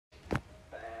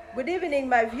Good evening,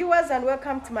 my viewers, and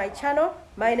welcome to my channel.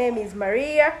 My name is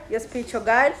Maria, your spiritual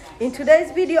guide. In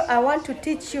today's video, I want to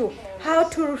teach you how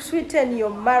to sweeten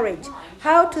your marriage,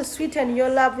 how to sweeten your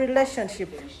love relationship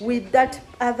with that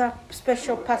other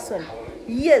special person.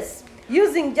 Yes,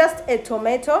 using just a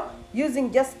tomato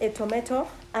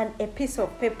and a piece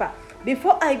of paper.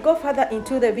 Before I go further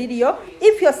into the video,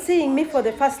 if you're seeing me for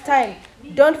the first time,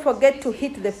 don't forget to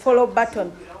hit the follow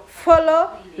button.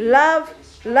 Follow, love,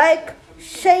 like,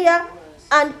 share,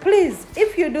 and please,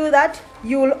 if you do that,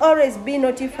 you will always be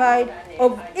notified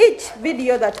of each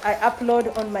video that I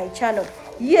upload on my channel.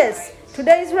 Yes,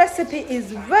 today's recipe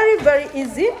is very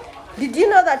easy. Did you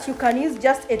know that you can use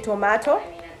just a tomato?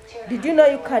 Did you know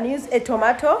you can use a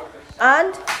tomato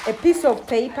and a piece of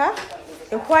paper,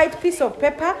 a white piece of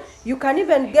paper? You can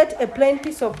even get a plain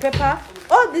piece of paper.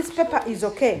 All this paper is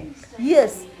okay.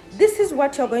 Yes, this is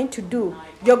what you're going to do.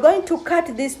 You're going to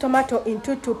cut this tomato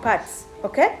into two parts,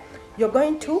 okay? You're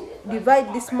going to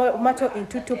divide this tomato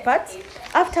into two parts.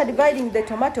 After dividing the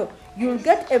tomato, you'll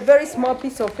get a very small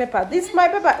piece of paper. This my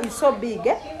paper is so big,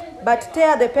 but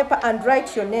tear the paper and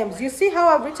write your names. You see how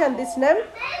I've written this name?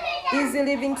 Easy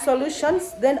Living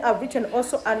Solutions. Then I've written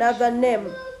also another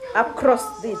name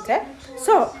across it.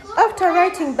 So after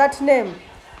writing that name,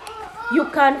 you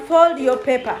can fold your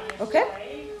paper,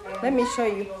 okay? Let me show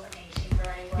you.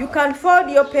 You can fold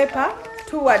your paper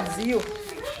towards you,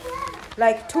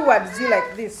 like towards you,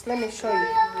 like this. Let me show you.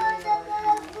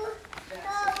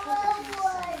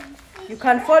 You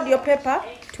can fold your paper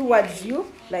towards you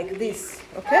like this,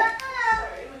 okay?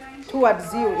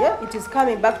 Towards you, yeah? It is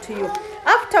coming back to you.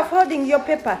 After folding your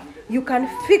paper, you can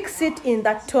fix it in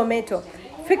that tomato.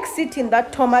 Fix it in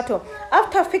that tomato.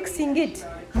 After fixing it,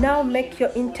 now make your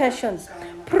intentions.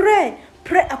 Pray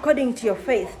according to your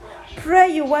faith.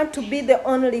 Pray you want to be the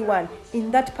only one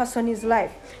in that person's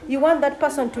life. You want that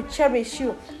person to cherish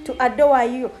you, to adore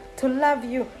you, to love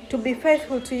you, to be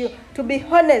faithful to you, to be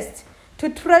honest, to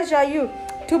treasure you,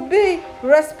 to be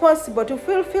responsible, to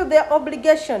fulfill their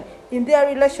obligation in their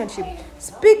relationship.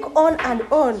 Speak on and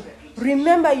on.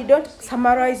 Remember, you don't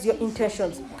summarize your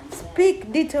intentions.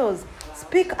 Speak details.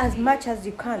 Speak as much as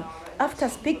you can. After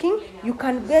speaking, you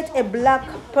can get a black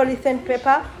polythene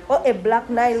paper or a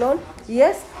black nylon,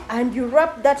 yes, and you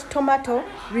wrap that tomato.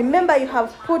 Remember, you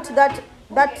have put that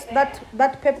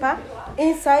paper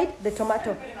inside the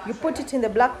tomato. You put it in the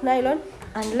black nylon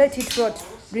and let it rot.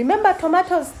 Remember,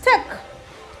 tomatoes take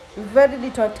very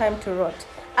little time to rot.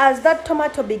 As that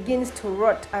tomato begins to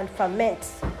rot and ferment,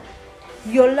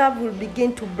 your love will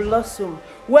begin to blossom.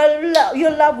 Well,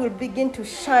 your love will begin to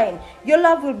shine. Your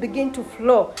love will begin to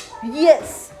flow.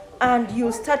 Yes, and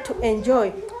you start to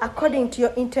enjoy according to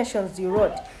your intentions you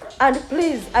wrote. And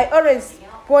please, I always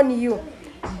warn you,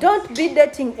 don't be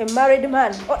dating a married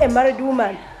man or a married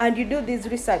woman and you do these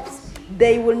recipes.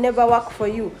 They will never work for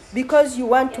you because you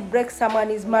want to break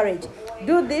someone's marriage.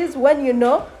 Do this when you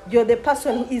know you're the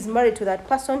person who is married to that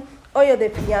person, or you're the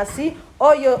fiancé,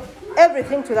 or you're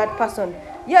everything to that person.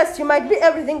 Yes, you might be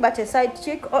everything but a side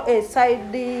chick or a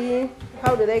side,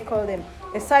 how do they call them?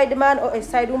 A side man or a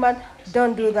side woman.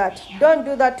 Don't do that. Don't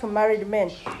do that to married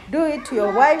men. Do it to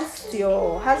your wives, to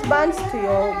your husbands, to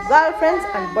your girlfriends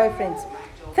and boyfriends.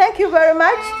 Thank you very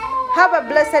much. Have a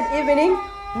blessed evening.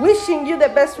 Wishing you the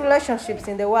best relationships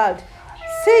in the world.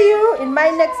 See you in my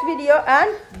next video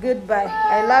and goodbye.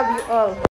 I love you all.